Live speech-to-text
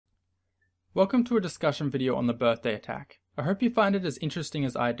Welcome to a discussion video on the birthday attack. I hope you find it as interesting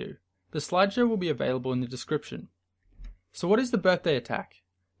as I do. The slideshow will be available in the description. So what is the birthday attack?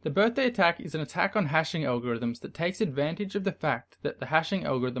 The birthday attack is an attack on hashing algorithms that takes advantage of the fact that the hashing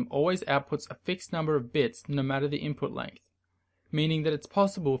algorithm always outputs a fixed number of bits no matter the input length, meaning that it's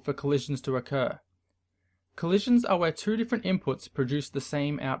possible for collisions to occur. Collisions are where two different inputs produce the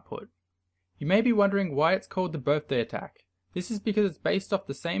same output. You may be wondering why it's called the birthday attack. This is because it's based off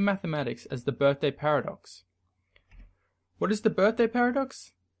the same mathematics as the birthday paradox. What is the birthday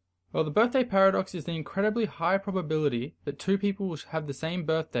paradox? Well, the birthday paradox is the incredibly high probability that two people will have the same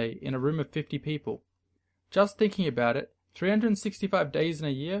birthday in a room of 50 people. Just thinking about it, 365 days in a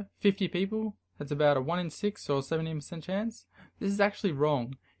year, 50 people, that's about a 1 in 6 or 17% chance. This is actually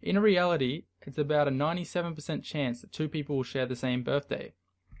wrong. In reality, it's about a 97% chance that two people will share the same birthday.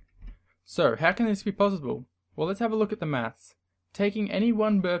 So, how can this be possible? Well, let's have a look at the maths. Taking any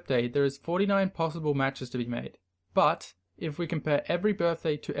one birthday, there is 49 possible matches to be made. But, if we compare every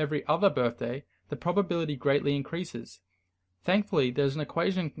birthday to every other birthday, the probability greatly increases. Thankfully, there's an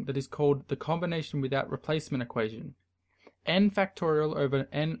equation that is called the combination without replacement equation. N factorial over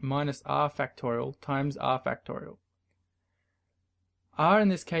n minus r factorial times r factorial. R in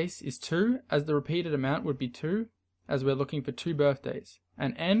this case is 2, as the repeated amount would be 2, as we're looking for 2 birthdays,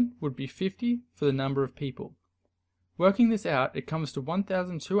 and n would be 50 for the number of people. Working this out, it comes to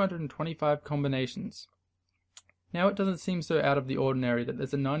 1,225 combinations. Now it doesn't seem so out of the ordinary that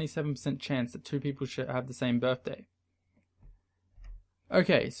there's a 97% chance that two people should have the same birthday.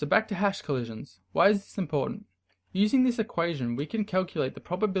 Okay, so back to hash collisions. Why is this important? Using this equation, we can calculate the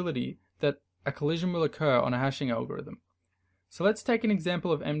probability that a collision will occur on a hashing algorithm. So let's take an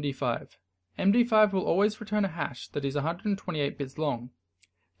example of MD5. MD5 will always return a hash that is 128 bits long.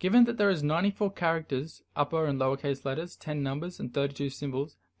 Given that there is 94 characters, upper and lowercase letters, 10 numbers and 32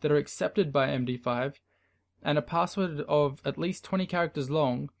 symbols that are accepted by MD5, and a password of at least 20 characters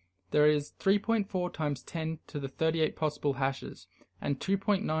long, there is 3.4 times 10 to the 38 possible hashes, and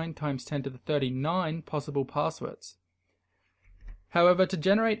 2.9 times 10 to the 39 possible passwords. However, to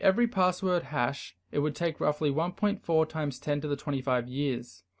generate every password hash, it would take roughly 1.4 times 10 to the 25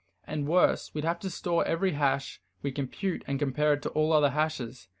 years. And worse, we'd have to store every hash we compute and compare it to all other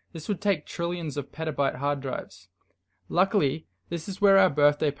hashes. This would take trillions of petabyte hard drives. Luckily, this is where our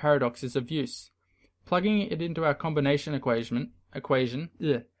birthday paradox is of use. Plugging it into our combination equation,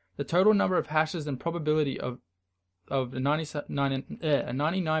 the total number of hashes and probability of a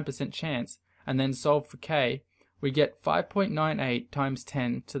 99% chance, and then solve for k, we get 5.98 times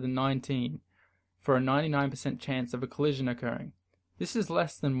 10 to the 19 for a 99% chance of a collision occurring. This is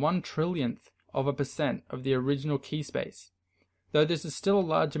less than 1/1,000,000,000% of the original key space. Though this is still a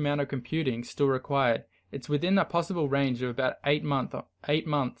large amount of computing still required, it's within a possible range of about 8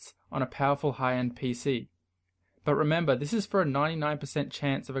 months on a powerful high-end PC. But remember, this is for a 99%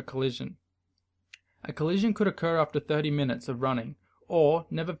 chance of a collision. A collision could occur after 30 minutes of running, or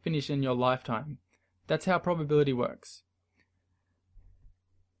never finish in your lifetime. That's how probability works.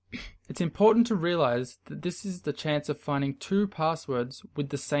 It's important to realize that this is the chance of finding 2 passwords with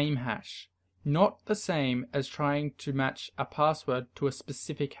the same hash, not the same as trying to match a password to a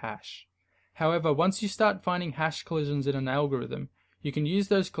specific hash. However, once you start finding hash collisions in an algorithm, you can use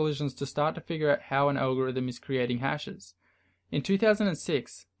those collisions to start to figure out how an algorithm is creating hashes. In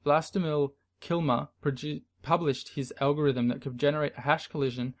 2006, Vlastimil Kilmer published his algorithm that could generate a hash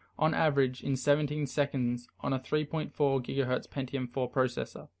collision on average in 17 seconds on a 3.4 GHz Pentium 4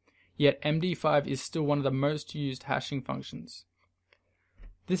 processor. Yet MD5 is still one of the most used hashing functions.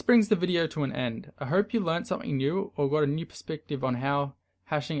 This brings the video to an end. I hope you learned something new or got a new perspective on how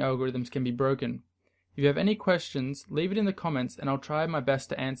hashing algorithms can be broken. If you have any questions, leave it in the comments and I'll try my best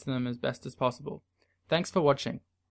to answer them as best as possible. Thanks for watching.